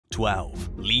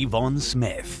12. Levon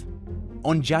Smith.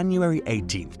 On January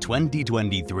 18,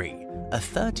 2023, a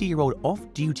 30-year-old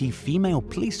off-duty female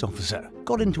police officer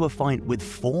got into a fight with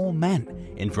 4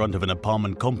 men in front of an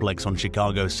apartment complex on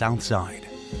Chicago's South Side.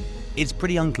 It's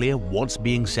pretty unclear what's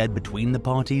being said between the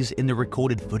parties in the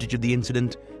recorded footage of the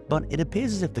incident, but it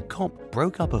appears as if the cop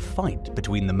broke up a fight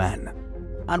between the men.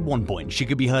 At one point, she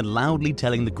could be heard loudly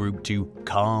telling the group to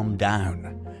calm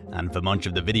down, and for much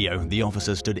of the video, the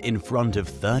officer stood in front of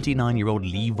 39-year-old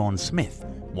Levon Smith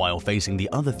while facing the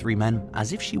other 3 men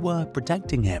as if she were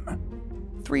protecting him.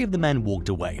 3 of the men walked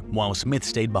away, while Smith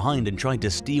stayed behind and tried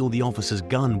to steal the officer's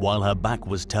gun while her back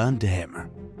was turned to him.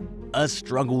 A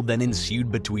struggle then ensued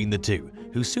between the two,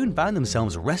 who soon found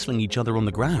themselves wrestling each other on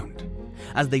the ground.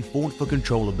 As they fought for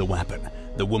control of the weapon,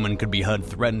 the woman could be heard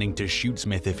threatening to shoot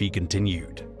Smith if he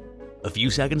continued. A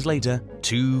few seconds later,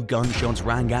 2 gunshots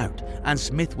rang out, and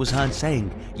Smith was heard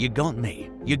saying, "You got me,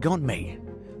 you got me."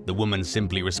 The woman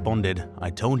simply responded,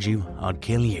 "I told you I'd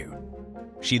kill you."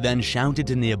 She then shouted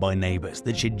to nearby neighbors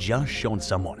that she'd just shot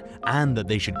someone and that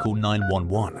they should call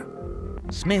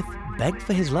 911. Smith begged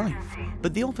for his life,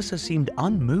 but the officer seemed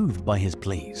unmoved by his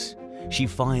pleas. She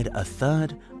fired a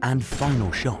 3rd and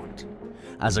final shot.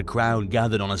 As a crowd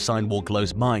gathered on a sidewalk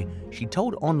close by, she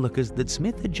told onlookers that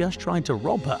Smith had just tried to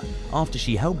rob her after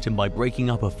she helped him by breaking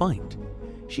up a fight.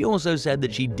 She also said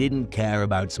that she didn't care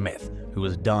about Smith, who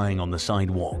was dying on the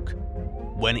sidewalk.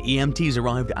 When EMTs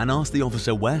arrived and asked the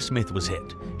officer where Smith was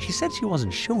hit, she said she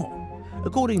wasn't sure.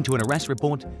 According to an arrest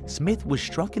report, Smith was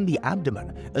struck in the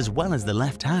abdomen as well as the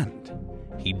left hand.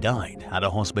 He died at a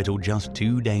hospital just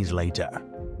 2 days later.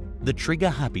 The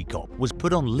trigger-happy cop was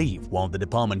put on leave while the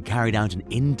department carried out an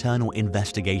internal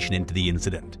investigation into the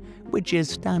incident, which is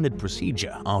standard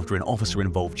procedure after an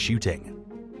officer-involved shooting.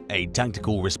 A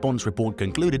tactical response report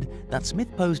concluded that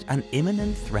Smith posed an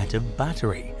imminent threat of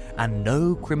battery, and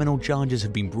no criminal charges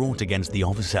have been brought against the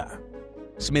officer.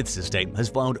 Smith's estate has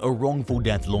filed a wrongful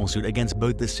death lawsuit against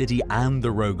both the city and the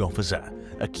rogue officer,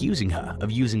 accusing her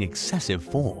of using excessive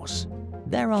force.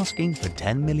 They're asking for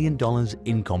 $10 million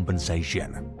in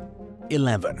compensation.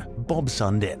 11. Bob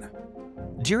Sundin.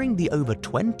 During the over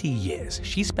 20 years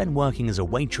she spent working as a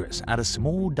waitress at a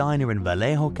small diner in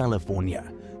Vallejo, California,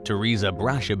 Teresa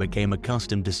Brasher became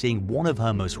accustomed to seeing one of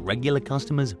her most regular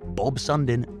customers, Bob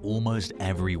Sundin, almost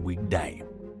every weekday.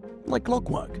 Like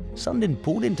clockwork, Sundin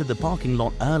pulled into the parking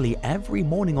lot early every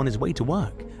morning on his way to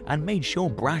work and made sure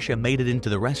Brasher made it into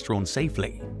the restaurant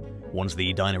safely. Once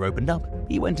the diner opened up,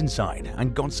 he went inside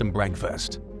and got some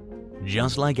breakfast.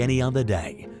 Just like any other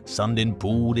day, Sundin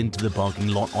pulled into the parking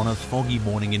lot on a foggy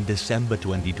morning in December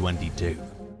 2022.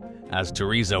 As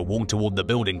Teresa walked toward the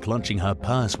building clutching her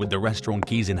purse with the restaurant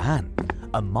keys in hand,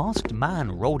 a masked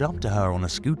man rolled up to her on a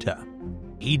scooter.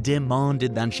 He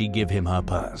demanded that she give him her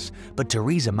purse, but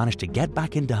Teresa managed to get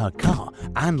back into her car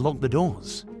and lock the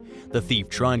doors. The thief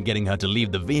tried getting her to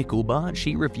leave the vehicle, but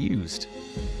she refused.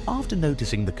 After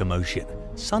noticing the commotion,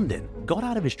 Sundin got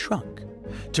out of his truck.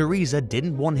 Teresa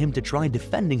didn't want him to try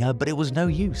defending her, but it was no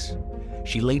use.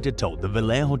 She later told the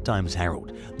Vallejo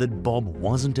Times-Herald that Bob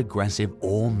wasn't aggressive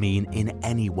or mean in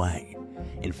any way.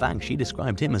 In fact, she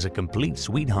described him as a complete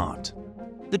sweetheart.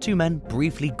 The 2 men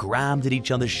briefly grabbed at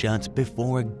each other's shirts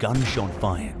before a gunshot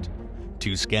fired.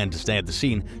 Too scared to stay at the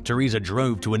scene, Teresa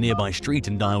drove to a nearby street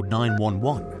and dialed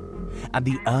 911. At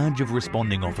the urge of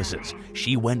responding officers,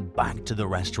 she went back to the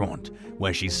restaurant,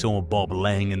 where she saw Bob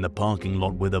laying in the parking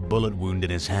lot with a bullet wound in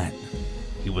his head.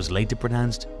 He was later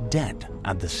pronounced dead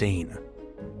at the scene.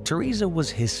 Teresa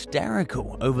was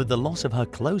hysterical over the loss of her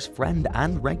close friend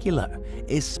and regular,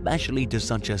 especially to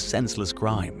such a senseless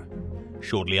crime.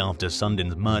 Shortly after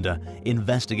Sundin's murder,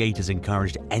 investigators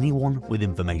encouraged anyone with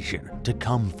information to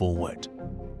come forward.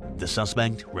 The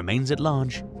suspect remains at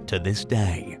large to this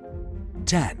day.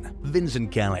 10.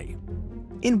 Vincent Kelly.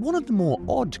 In one of the more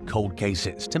odd cold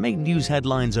cases to make news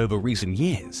headlines over recent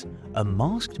years, a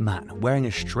masked man wearing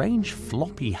a strange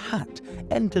floppy hat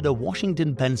entered a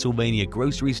Washington, Pennsylvania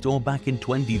grocery store back in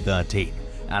 2013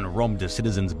 and robbed a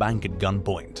Citizens Bank at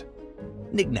gunpoint.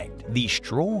 Nicknamed the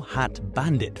Straw Hat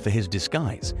Bandit for his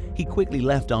disguise, he quickly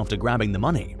left after grabbing the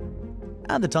money.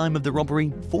 At the time of the robbery,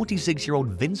 46-year-old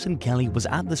Vincent Kelly was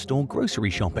at the store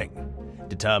grocery shopping.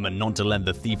 Determined not to let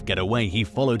the thief get away, he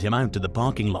followed him out to the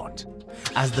parking lot.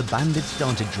 As the bandit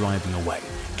started driving away,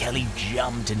 Kelly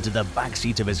jumped into the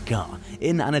backseat of his car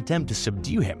in an attempt to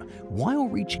subdue him while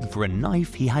reaching for a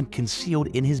knife he had concealed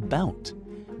in his belt.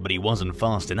 But he wasn't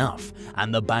fast enough,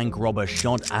 and the bank robber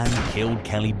shot and killed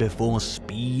Kelly before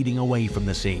speeding away from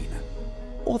the scene.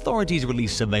 Authorities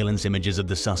released surveillance images of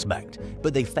the suspect,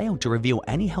 but they failed to reveal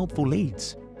any helpful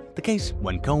leads. The The case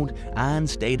went cold and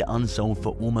stayed unsolved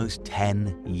for almost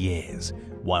 10 years,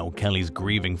 while Kelly's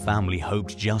grieving family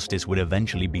hoped justice would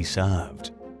eventually be served.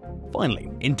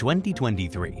 Finally, in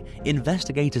 2023,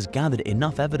 investigators gathered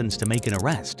enough evidence to make an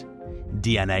arrest.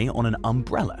 DNA on an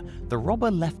umbrella the robber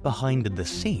left behind at the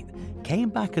scene came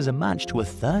back as a match to a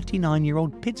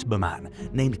 39-year-old Pittsburgh man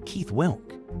named Keith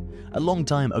Wilk. A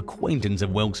longtime acquaintance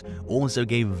of Wilk's also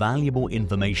gave valuable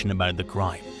information about the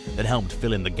crime that helped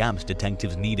fill in the gaps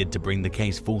detectives needed to bring the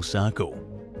case full circle.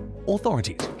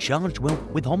 Authorities charged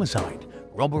Wilk with homicide,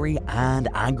 robbery, and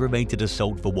aggravated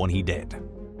assault for what he did.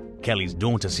 Kelly's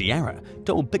daughter Sierra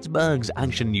told Pittsburgh's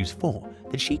Action News 4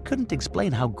 that she couldn't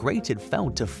explain how great it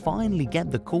felt to finally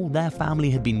get the call their family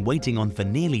had been waiting on for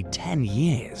nearly 10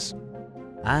 years.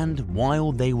 And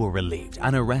while they were relieved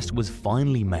an arrest was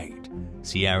finally made,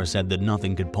 Sierra said that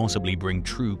nothing could possibly bring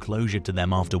true closure to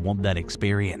them after what they'd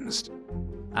experienced.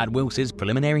 At Wilkes'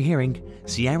 preliminary hearing,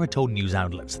 Sierra told news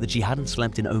outlets that she hadn't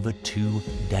slept in over 2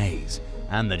 days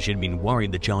and that she'd been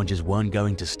worried the charges weren't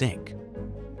going to stick.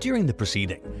 During the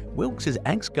proceeding, Wilkes'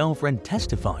 ex-girlfriend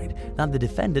testified that the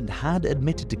defendant had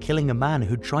admitted to killing a man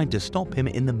who tried to stop him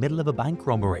in the middle of a bank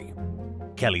robbery.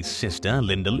 Kelly's sister,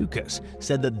 Linda Lucas,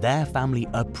 said that their family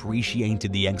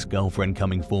appreciated the ex-girlfriend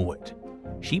coming forward.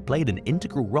 She played an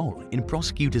integral role in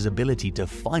prosecutors' ability to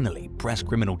finally press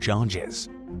criminal charges.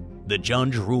 The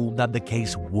judge ruled that the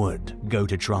case would go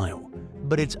to trial,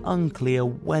 but it's unclear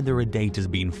whether a date has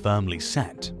been firmly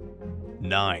set.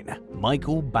 9.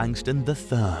 Michael Bankston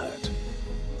III.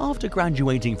 After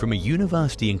graduating from a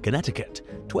university in Connecticut,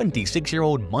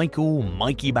 26-year-old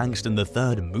Mikey Bankston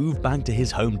III moved back to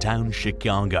his hometown,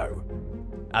 Chicago.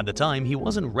 At the time, he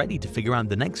wasn't ready to figure out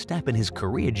the next step in his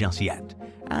career just yet,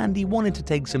 and he wanted to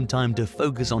take some time to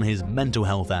focus on his mental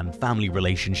health and family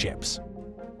relationships.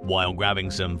 While grabbing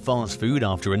some fast food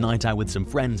after a night out with some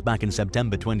friends back in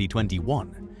September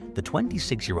 2021, the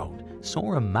 26-year-old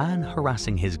saw a man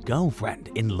harassing his girlfriend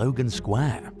in Logan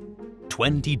Square.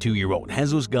 22-year-old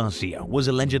Jesus Garcia was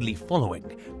allegedly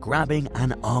following, grabbing,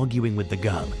 and arguing with the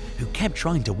girl, who kept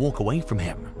trying to walk away from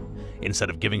him. Instead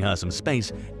of giving her some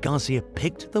space, Garcia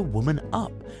picked the woman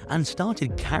up and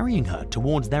started carrying her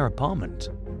towards their apartment.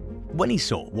 When he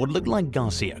saw what looked like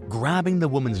Garcia grabbing the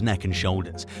woman's neck and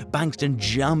shoulders, Bankston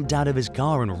jumped out of his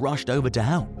car and rushed over to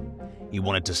help. He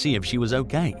wanted to see if she was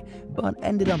okay, but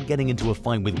ended up getting into a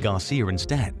fight with Garcia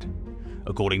instead.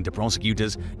 According to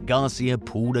prosecutors, Garcia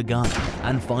pulled a gun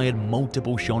and fired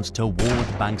multiple shots towards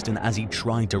Bankston as he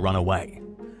tried to run away.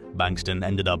 Bankston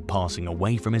ended up passing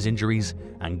away from his injuries,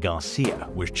 and Garcia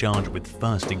was charged with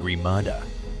first-degree murder.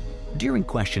 During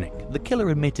questioning, the killer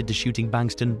admitted to shooting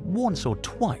Bankston once or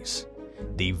twice.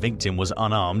 The victim was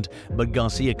unarmed, but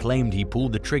Garcia claimed he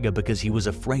pulled the trigger because he was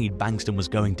afraid Bankston was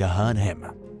going to hurt him.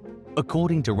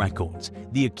 According to records,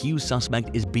 the accused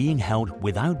suspect is being held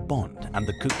without bond at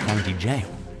the Cook County Jail,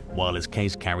 while his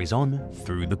case carries on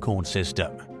through the court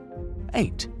system.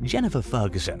 8. Jennifer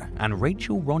Ferguson and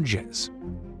Rachel Rogers.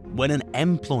 When an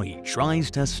employee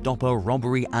tries to stop a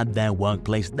robbery at their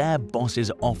workplace, their boss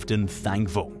is often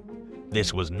thankful.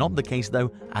 This was not the case,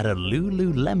 though, at a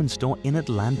Lululemon store in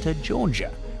Atlanta, Georgia,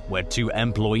 where 2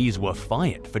 employees were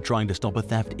fired for trying to stop a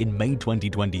theft in May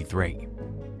 2023.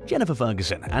 Jennifer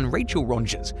Ferguson and Rachel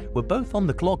Rogers were both on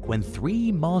the clock when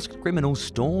 3 masked criminals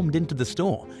stormed into the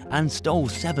store and stole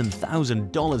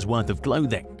 $7,000 worth of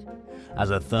clothing. As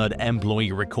a third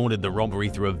employee recorded the robbery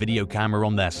through a video camera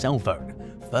on their cell phone,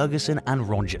 Ferguson and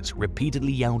Rogers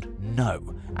repeatedly yelled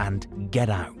 "No" and "Get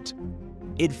out."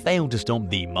 It failed to stop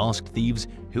the masked thieves,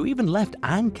 who even left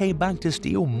and came back to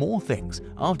steal more things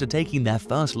after taking their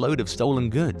first load of stolen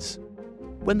goods.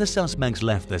 When the suspects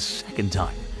left the second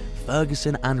time,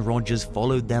 Ferguson and Rogers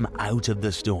followed them out of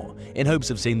the store in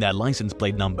hopes of seeing their license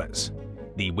plate numbers.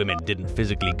 The women didn't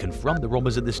physically confront the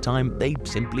robbers at this time, they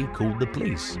simply called the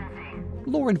police.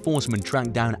 Law enforcement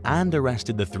tracked down and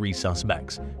arrested the 3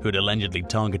 suspects, who had allegedly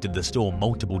targeted the store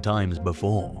multiple times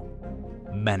before.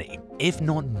 Many, if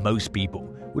not most people,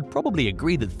 would probably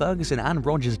agree that Ferguson and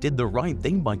Rogers did the right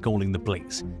thing by calling the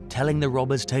police, telling the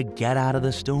robbers to get out of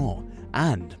the store,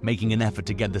 and making an effort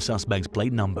to get the suspects'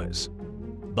 plate numbers.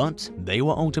 But they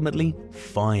were ultimately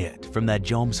fired from their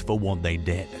jobs for what they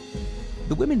did.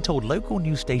 The women told local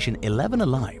news station 11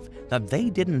 Alive that they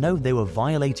didn't know they were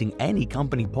violating any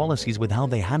company policies with how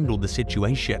they handled the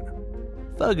situation.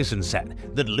 Ferguson said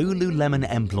that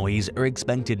Lululemon employees are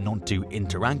expected not to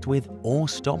interact with or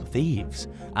stop thieves,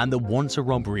 and that once a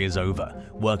robbery is over,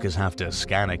 workers have to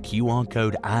scan a QR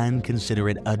code and consider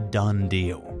it a done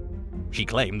deal. She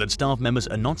claimed that staff members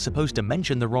are not supposed to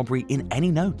mention the robbery in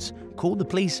any notes, call the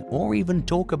police, or even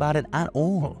talk about it at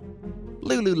all.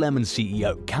 Lululemon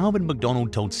CEO Calvin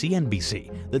McDonald told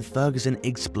CNBC that Ferguson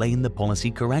explained the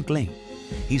policy correctly.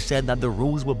 He said that the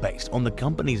rules were based on the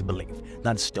company's belief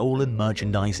that stolen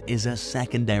merchandise is a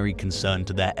secondary concern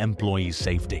to their employees'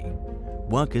 safety.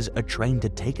 Workers are trained to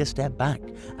take a step back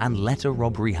and let a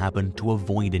robbery happen to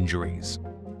avoid injuries.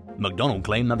 McDonald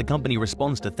claimed that the company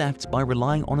responds to thefts by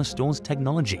relying on a store's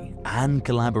technology and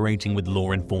collaborating with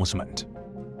law enforcement.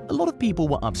 A lot of people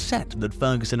were upset that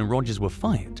Ferguson and Rogers were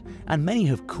fired, and many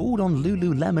have called on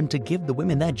Lululemon to give the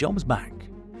women their jobs back.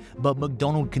 But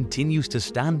McDonald continues to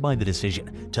stand by the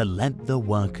decision to let the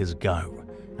workers go,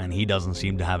 and he doesn't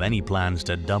seem to have any plans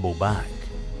to double back.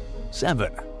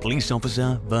 7. Police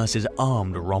officer versus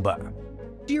armed robber.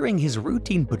 During his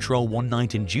routine patrol one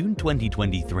night in June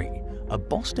 2023, a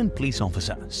Boston police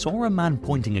officer saw a man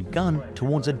pointing a gun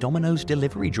towards a Domino's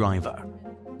delivery driver.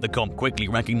 The cop quickly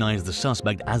recognized the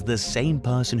suspect as the same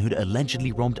person who'd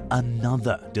allegedly robbed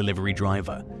another delivery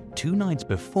driver 2 nights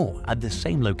before at the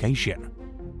same location.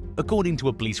 According to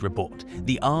a police report,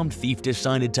 the armed thief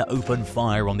decided to open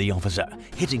fire on the officer,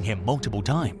 hitting him multiple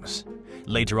times.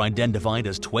 Later identified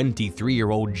as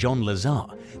 23-year-old John Lazar,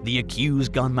 the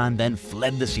accused gunman then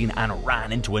fled the scene and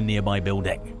ran into a nearby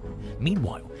building.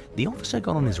 Meanwhile, the officer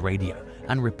got on his radio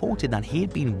and reported that he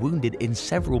had been wounded in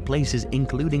several places,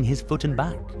 including his foot and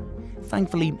back.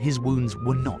 Thankfully, his wounds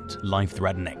were not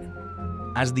life-threatening.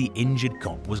 As the injured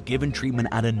cop was given treatment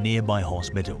at a nearby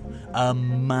hospital, a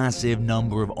massive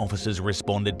number of officers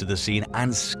responded to the scene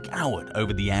and scoured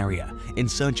over the area in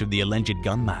search of the alleged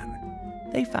gunman.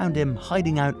 They found him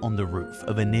hiding out on the roof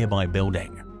of a nearby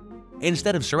building.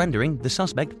 Instead of surrendering, the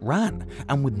suspect ran,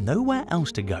 and with nowhere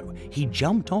else to go, he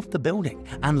jumped off the building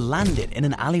and landed in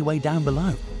an alleyway down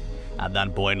below. At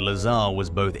that point, Lazar was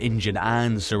both injured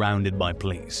and surrounded by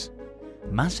police.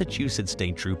 Massachusetts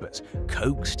state troopers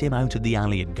coaxed him out of the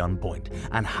alley at gunpoint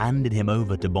and handed him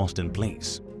over to Boston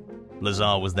police.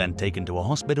 Lazar was then taken to a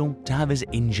hospital to have his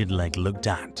injured leg looked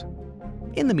at.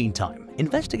 In the meantime,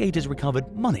 investigators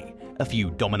recovered money, a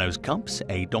few Domino's cups,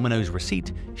 a Domino's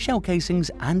receipt, shell casings,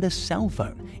 and a cell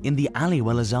phone in the alley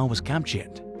where Lazar was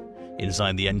captured.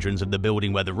 Inside the entrance of the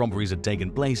building where the robberies had taken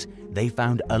place, they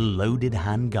found a loaded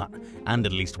handgun and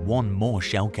at least one more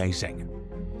shell casing.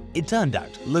 It turned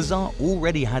out Lazar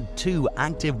already had 2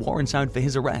 active warrants out for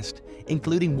his arrest,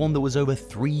 including one that was over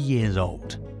 3 years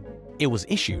old. It was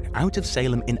issued out of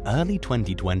Salem in early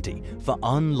 2020 for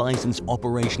unlicensed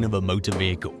operation of a motor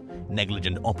vehicle,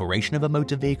 negligent operation of a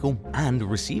motor vehicle, and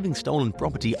receiving stolen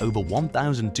property over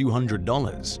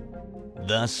 $1,200.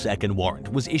 The second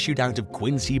warrant was issued out of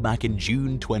Quincy back in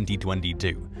June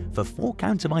 2022 for 4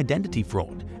 counts of identity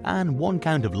fraud and 1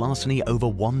 count of larceny over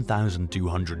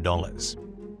 $1,200.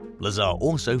 Lazar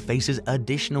also faces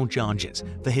additional charges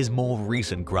for his more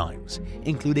recent crimes,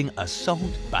 including assault,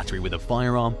 battery with a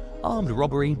firearm, armed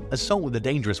robbery, assault with a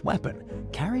dangerous weapon,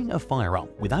 carrying a firearm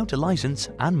without a license,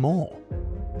 and more.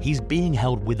 He's being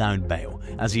held without bail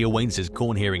as he awaits his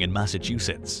court hearing in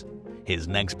Massachusetts. His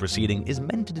next proceeding is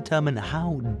meant to determine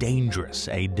how dangerous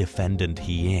a defendant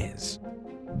he is.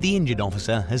 The injured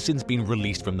officer has since been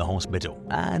released from the hospital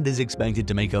and is expected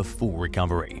to make a full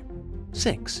recovery.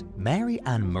 6. Mary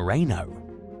Ann Moreno.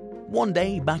 One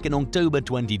day back in October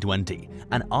 2020,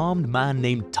 an armed man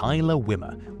named Tyler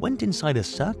Wimmer went inside a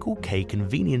Circle K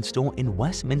convenience store in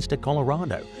Westminster,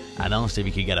 Colorado, and asked if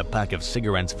he could get a pack of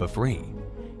cigarettes for free.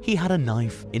 He had a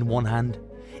knife in one hand.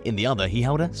 In the other, he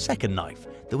held a second knife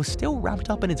that was still wrapped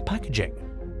up in its packaging.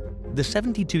 The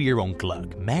 72-year-old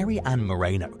clerk, Mary Ann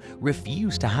Moreno,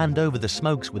 refused to hand over the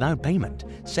smokes without payment,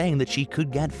 saying that she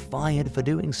could get fired for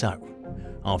doing so.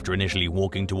 After initially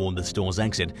walking toward the store's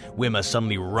exit, Wimmer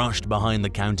suddenly rushed behind the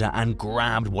counter and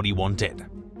grabbed what he wanted.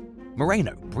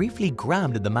 Moreno briefly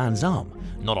grabbed at the man's arm,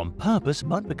 not on purpose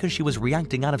but because she was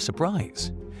reacting out of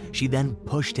surprise. She then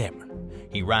pushed him.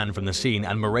 He ran from the scene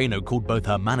and Moreno called both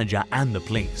her manager and the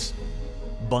police.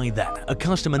 By then, a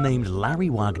customer named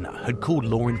Larry Wagner had called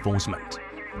law enforcement.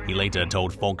 He later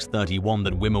told Fox 31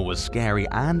 that Wimmer was scary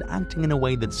and acting in a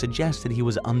way that suggested he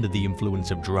was under the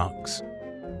influence of drugs.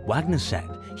 Wagner said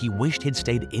he wished he'd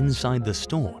stayed inside the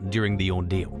store during the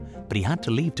ordeal, but he had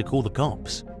to leave to call the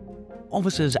cops.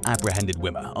 Officers apprehended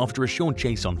Wimmer after a short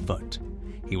chase on foot.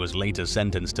 He was later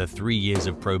sentenced to 3 years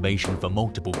of probation for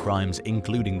multiple crimes,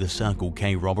 including the Circle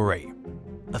K robbery.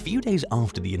 A few days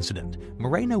after the incident,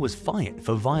 Moreno was fired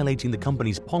for violating the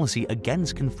company's policy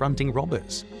against confronting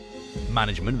robbers.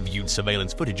 Management viewed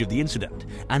surveillance footage of the incident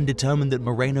and determined that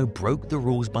Moreno broke the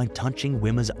rules by touching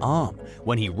Wimmer's arm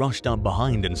when he rushed up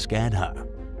behind and scared her.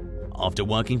 After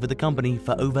working for the company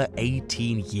for over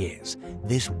 18 years,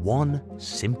 this one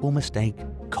simple mistake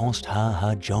cost her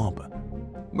her job.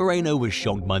 Moreno was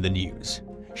shocked by the news.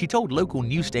 She told local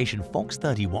news station Fox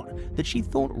 31 that she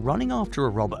thought running after a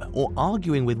robber or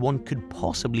arguing with one could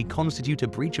possibly constitute a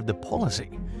breach of the policy,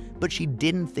 but she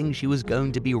didn't think she was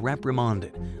going to be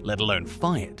reprimanded, let alone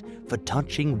fired, for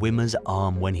touching Wimmer's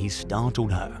arm when he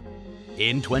startled her.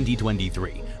 In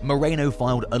 2023, Moreno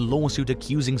filed a lawsuit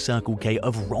accusing Circle K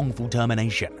of wrongful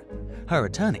termination. Her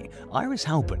attorney, Iris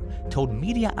Halpern, told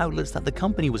media outlets that the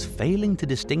company was failing to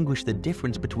distinguish the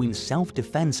difference between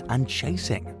self-defense and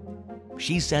chasing.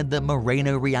 She said that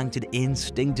Moreno reacted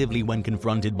instinctively when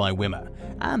confronted by Wimmer,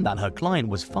 and that her client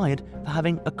was fired for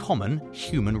having a common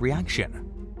human reaction.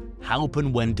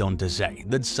 Halpern went on to say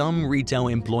that some retail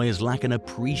employers lack an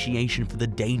appreciation for the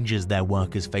dangers their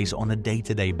workers face on a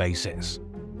day-to-day basis.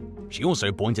 She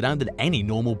also pointed out that any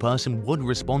normal person would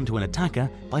respond to an attacker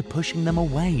by pushing them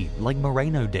away, like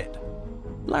Moreno did.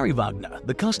 Larry Wagner,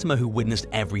 the customer who witnessed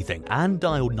everything and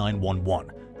dialed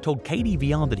 911, told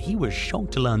KDVR that he was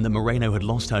shocked to learn that Moreno had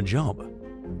lost her job.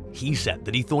 He said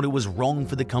that he thought it was wrong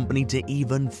for the company to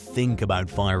even think about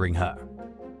firing her.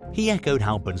 He echoed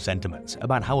Halpern's sentiments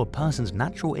about how a person's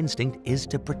natural instinct is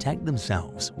to protect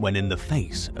themselves when in the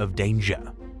face of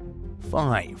danger.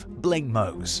 5. Blake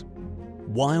Mose.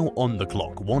 While on the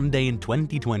clock one day in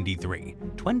 2023,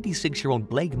 26-year-old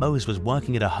Blake Mose was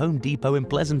working at a Home Depot in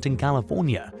Pleasanton,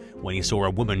 California, when he saw a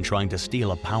woman trying to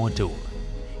steal a power tool.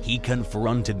 He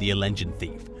confronted the alleged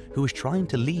thief, who was trying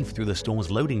to leave through the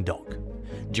store's loading dock.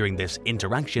 During this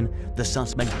interaction, the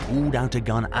suspect pulled out a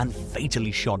gun and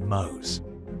fatally shot Mose.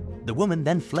 The woman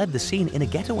then fled the scene in a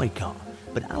getaway car,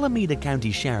 but Alameda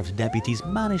County Sheriff's deputies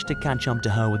managed to catch up to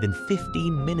her within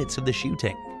 15 minutes of the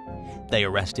shooting. They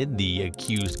arrested the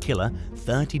accused killer,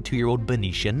 32-year-old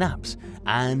Benicia Knaps,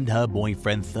 and her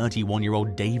boyfriend,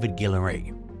 31-year-old David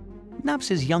Guillory.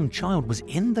 Knaps's young child was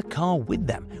in the car with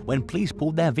them when police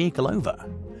pulled their vehicle over.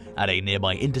 At a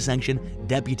nearby intersection,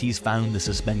 deputies found the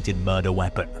suspected murder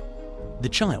weapon. The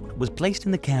child was placed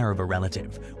in the care of a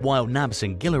relative, while Knaps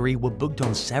and Guillory were booked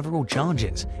on several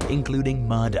charges, including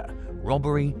murder,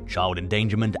 robbery, child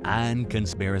endangerment, and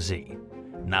conspiracy.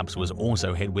 Knaps was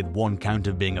also hit with one count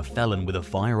of being a felon with a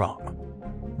firearm.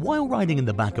 While riding in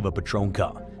the back of a patrol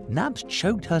car, Knaps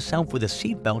choked herself with a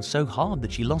seatbelt so hard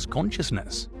that she lost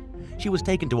consciousness. She was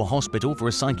taken to a hospital for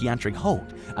a psychiatric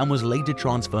hold and was later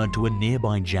transferred to a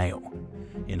nearby jail.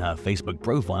 In her Facebook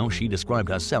profile, she described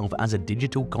herself as a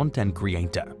digital content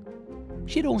creator.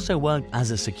 She had also worked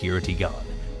as a security guard,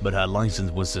 but her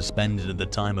license was suspended at the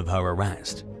time of her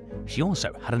arrest. She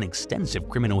also had an extensive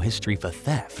criminal history for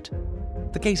theft.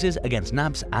 The cases against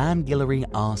Knaps and Guillory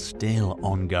are still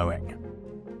ongoing.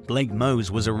 Blake Mose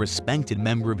was a respected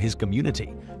member of his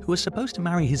community who was supposed to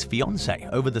marry his fiancée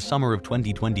over the summer of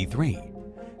 2023.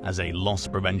 As a loss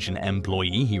prevention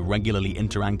employee, he regularly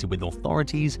interacted with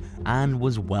authorities and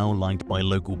was well liked by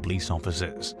local police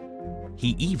officers.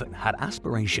 He even had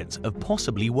aspirations of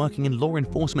possibly working in law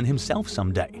enforcement himself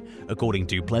someday, according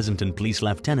to Pleasanton Police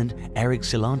Lieutenant Eric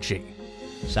Silacci.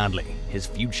 Sadly, his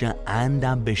future and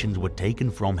ambitions were taken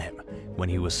from him when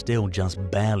he was still just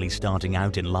barely starting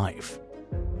out in life.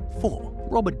 4.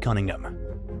 Robert Cunningham.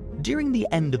 During the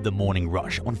end of the morning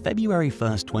rush on February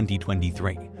 1,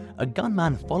 2023, a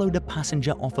gunman followed a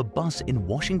passenger off a bus in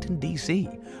Washington, D.C.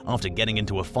 after getting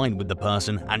into a fight with the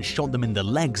person and shot them in the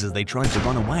legs as they tried to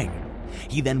run away.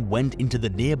 He then went into the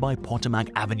nearby Potomac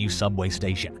Avenue subway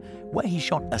station, where he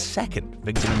shot a second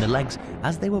victim in the legs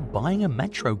as they were buying a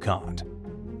Metro card.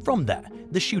 From there,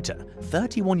 the shooter,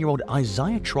 31-year-old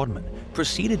Isaiah Trodman,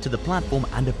 proceeded to the platform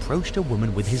and approached a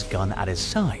woman with his gun at his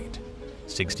side.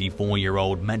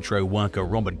 64-year-old Metro worker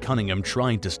Robert Cunningham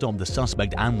tried to stop the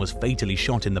suspect and was fatally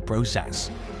shot in the process.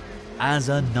 As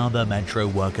another Metro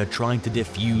worker tried to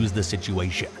defuse the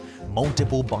situation,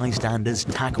 multiple bystanders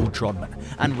tackled Trodman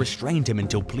and restrained him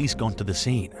until police got to the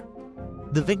scene.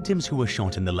 The victims who were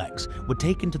shot in the legs were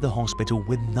taken to the hospital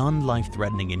with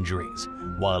non-life-threatening injuries,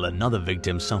 while another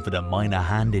victim suffered a minor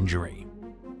hand injury.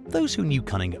 Those who knew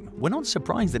Cunningham were not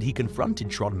surprised that he confronted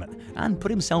Trodman and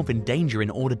put himself in danger in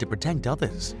order to protect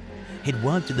others. He'd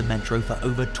worked at the Metro for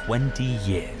over 20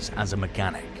 years as a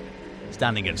mechanic.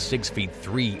 Standing at 6 feet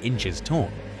 3 inches tall,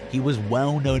 he was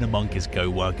well known among his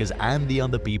co-workers and the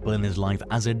other people in his life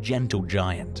as a gentle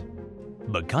giant.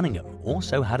 But Cunningham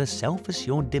also had a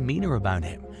self-assured demeanor about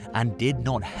him and did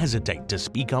not hesitate to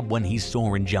speak up when he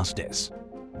saw injustice.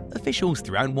 Officials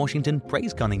throughout Washington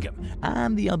praised Cunningham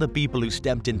and the other people who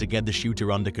stepped in to get the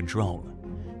shooter under control.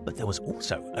 But there was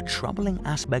also a troubling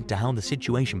aspect to how the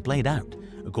situation played out,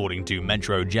 according to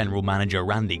Metro General Manager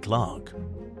Randy Clark.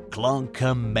 Clark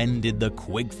commended the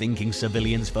quick-thinking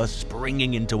civilians for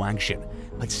springing into action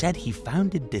but said he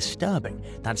found it disturbing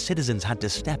that citizens had to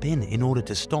step in order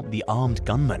to stop the armed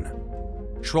gunman.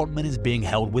 Trotman is being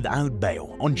held without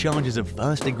bail on charges of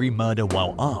first-degree murder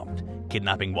while armed,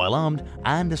 kidnapping while armed,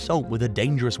 and assault with a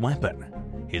dangerous weapon.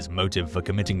 His motive for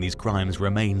committing these crimes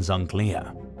remains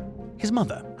unclear. His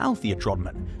mother, Althea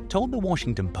Trotman, told the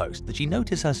Washington Post that she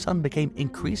noticed her son became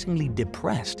increasingly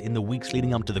depressed in the weeks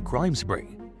leading up to the crime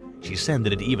spree. She said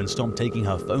that it even stopped taking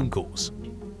her phone calls.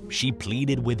 She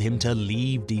pleaded with him to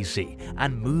leave DC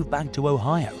and move back to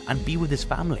Ohio and be with his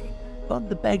family, but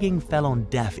the begging fell on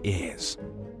deaf ears.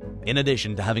 In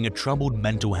addition to having a troubled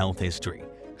mental health history,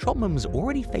 Trotman was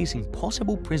already facing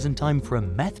possible prison time for a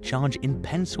meth charge in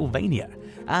Pennsylvania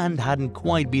and hadn't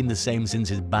quite been the same since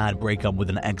his bad breakup with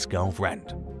an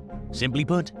ex-girlfriend. Simply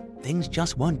put, things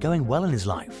just weren't going well in his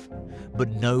life. But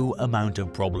no amount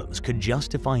of problems could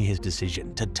justify his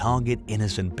decision to target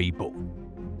innocent people.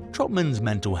 Trotman's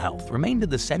mental health remained at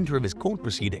the center of his court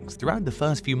proceedings throughout the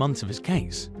first few months of his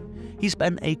case. He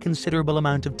spent a considerable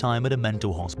amount of time at a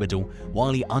mental hospital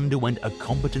while he underwent a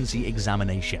competency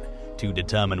examination to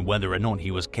determine whether or not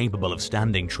he was capable of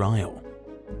standing trial.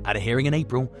 At a hearing in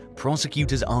April,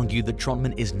 prosecutors argued that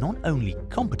Trotman is not only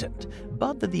competent,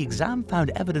 but that the exam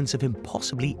found evidence of him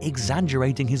possibly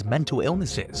exaggerating his mental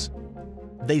illnesses.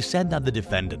 They said that the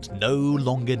defendant no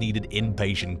longer needed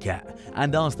inpatient care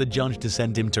and asked the judge to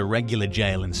send him to regular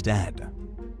jail instead.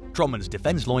 Trotman's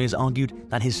defense lawyers argued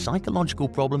that his psychological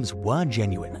problems were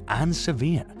genuine and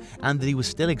severe, and that he was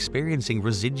still experiencing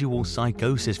residual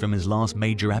psychosis from his last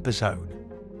major episode.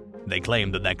 They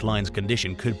claimed that their client's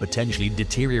condition could potentially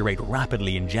deteriorate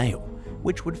rapidly in jail,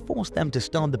 which would force them to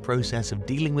start the process of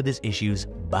dealing with his issues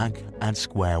back at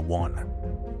square one.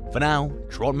 For now,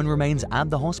 Trotman remains at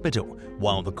the hospital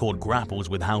while the court grapples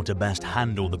with how to best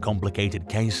handle the complicated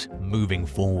case moving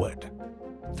forward.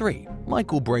 3.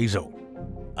 Michael Brazel.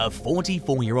 A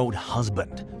 44-year-old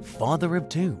husband, father of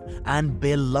two, and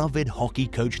beloved hockey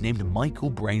coach named Michael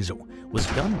Brazel was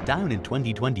gunned down in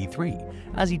 2023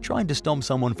 as he tried to stop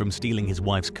someone from stealing his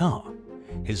wife's car.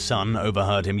 His son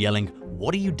overheard him yelling,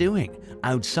 "What are you doing?"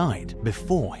 outside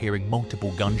before hearing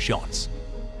multiple gunshots.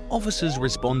 Officers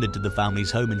responded to the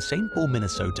family's home in St. Paul,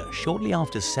 Minnesota shortly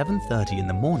after 7:30 in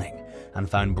the morning and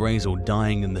found Brazel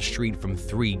dying in the street from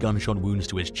 3 gunshot wounds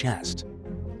to his chest.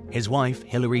 His wife,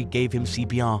 Hillary, gave him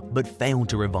CPR but failed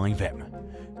to revive him.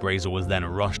 Brazel was then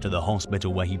rushed to the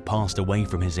hospital where he passed away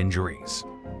from his injuries.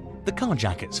 The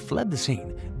carjackers fled the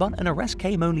scene, but an arrest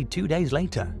came only 2 days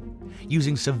later.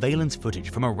 Using surveillance footage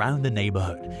from around the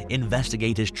neighborhood,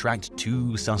 investigators tracked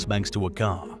 2 suspects to a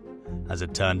car. As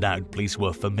it turned out, police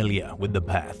were familiar with the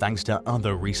pair thanks to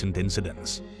other recent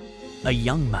incidents. A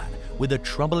young man with a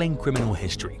troubling criminal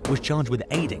history was charged with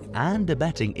aiding and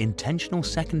abetting intentional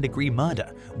second-degree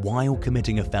murder while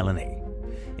committing a felony.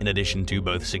 In addition to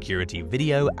both security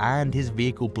video and his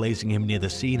vehicle placing him near the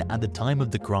scene at the time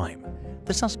of the crime,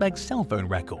 the suspect's cell phone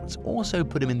records also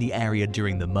put him in the area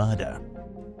during the murder.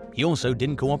 He also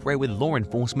didn't cooperate with law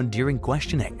enforcement during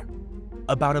questioning.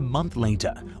 About a month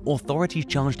later, authorities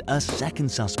charged a second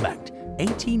suspect,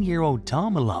 18-year-old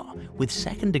Tamala, with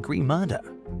second-degree murder.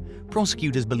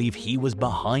 Prosecutors believe he was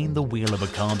behind the wheel of a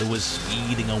car that was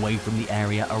speeding away from the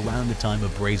area around the time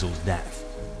of Brazel's death.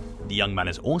 The young man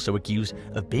is also accused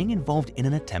of being involved in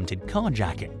an attempted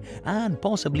carjacking and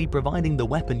possibly providing the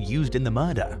weapon used in the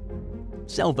murder.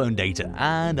 Cell phone data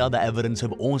and other evidence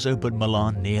have also put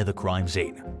Milan near the crime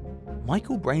scene.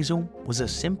 Michael Brazel was a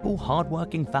simple,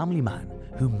 hard-working family man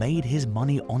who made his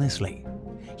money honestly.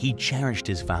 He cherished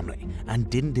his family and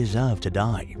didn't deserve to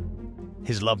die.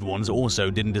 His loved ones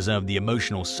also didn't deserve the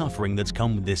emotional suffering that's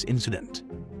come with this incident.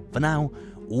 For now,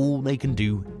 all they can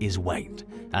do is wait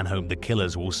and hope the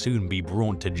killers will soon be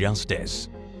brought to justice.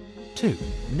 2.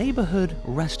 Neighborhood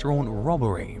restaurant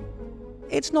robbery.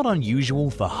 It's not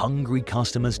unusual for hungry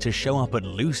customers to show up at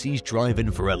Lucy's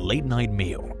Drive-In for a late-night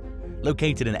meal.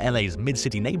 Located in LA's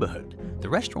mid-city neighborhood, the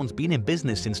restaurant's been in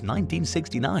business since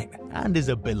 1969 and is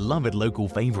a beloved local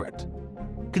favorite.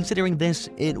 Considering this,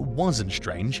 it wasn't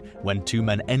strange when 2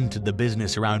 men entered the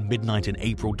business around midnight in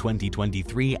April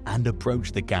 2023 and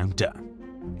approached the counter.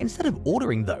 Instead of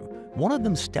ordering though, one of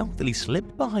them stealthily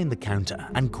slipped behind the counter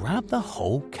and grabbed the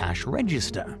whole cash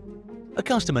register. A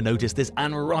customer noticed this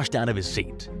and rushed out of his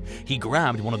seat. He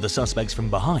grabbed one of the suspects from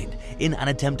behind in an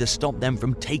attempt to stop them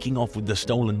from taking off with the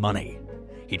stolen money.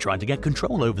 He tried to get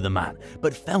control over the man,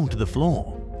 but fell to the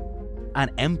floor. An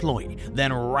employee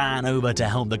then ran over to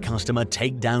help the customer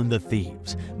take down the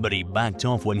thieves, but he backed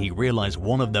off when he realized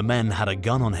one of the men had a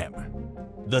gun on him.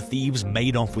 The thieves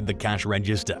made off with the cash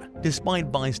register,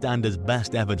 despite bystanders'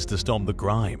 best efforts to stop the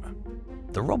crime.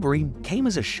 The robbery came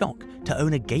as a shock to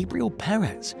owner Gabriel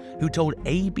Perez, who told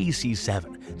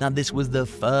ABC7 that this was the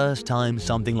first time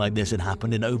something like this had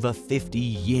happened in over 50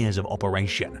 years of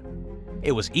operation.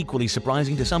 It was equally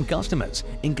surprising to some customers,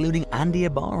 including Andy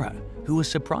Ibarra, who was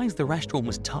surprised the restaurant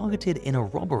was targeted in a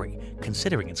robbery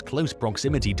considering its close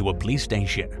proximity to a police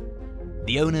station.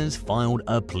 The owners filed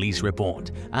a police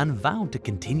report and vowed to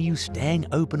continue staying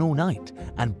open all night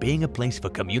and being a place for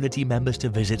community members to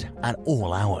visit at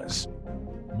all hours.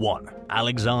 1.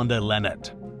 Alexander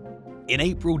Leonard. In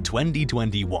April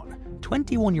 2021,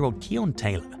 21-year-old Keon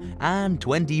Taylor and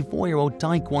 24-year-old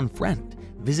Taekwon Friend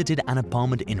visited an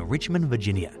apartment in Richmond,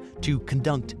 Virginia to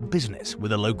conduct business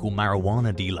with a local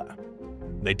marijuana dealer.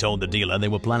 They told the dealer they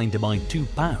were planning to buy 2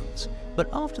 pounds, but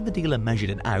after the dealer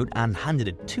measured it out and handed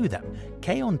it to them,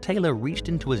 Keon Taylor reached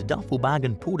into his duffel bag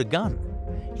and pulled a gun.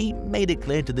 He made it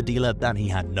clear to the dealer that he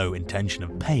had no intention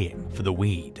of paying for the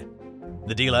weed.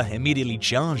 The dealer immediately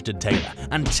charged at Taylor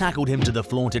and tackled him to the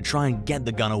floor to try and get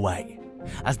the gun away.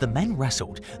 As the men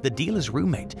wrestled, the dealer's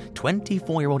roommate,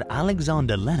 24-year-old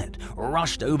Alexander Leonard,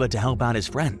 rushed over to help out his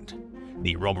friend.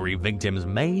 The robbery victims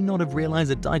may not have realized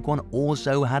that Taekwon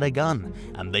also had a gun,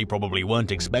 and they probably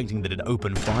weren't expecting that it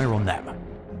opened fire on them.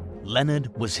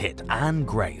 Leonard was hit and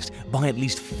grazed by at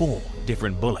least 4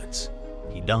 different bullets.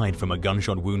 He died from a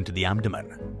gunshot wound to the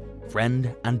abdomen.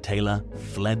 Friend and Taylor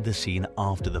fled the scene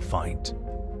after the fight.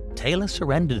 Taylor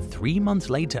surrendered 3 months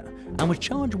later and was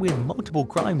charged with multiple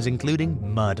crimes including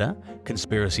murder,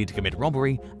 conspiracy to commit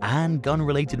robbery, and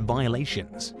gun-related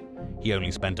violations. He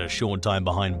only spent a short time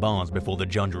behind bars before the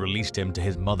judge released him to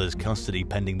his mother's custody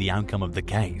pending the outcome of the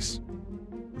case.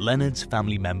 Leonard's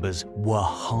family members were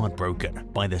heartbroken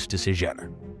by this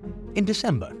decision. In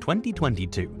December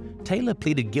 2022, Taylor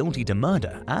pleaded guilty to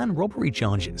murder and robbery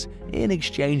charges in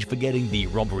exchange for getting the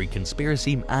robbery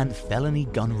conspiracy and felony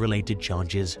gun-related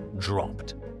charges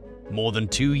dropped. More than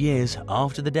 2 years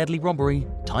after the deadly robbery,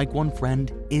 Taekwon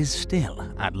Friend is still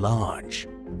at large.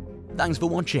 Thanks for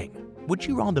watching. Would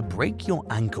you rather break your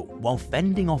ankle while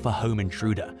fending off a home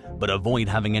intruder but avoid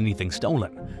having anything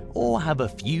stolen, or have a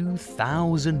few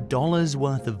 $1,000s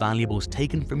worth of valuables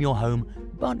taken from your home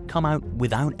but come out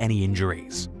without any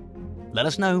injuries? Let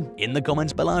us know in the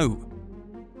comments below.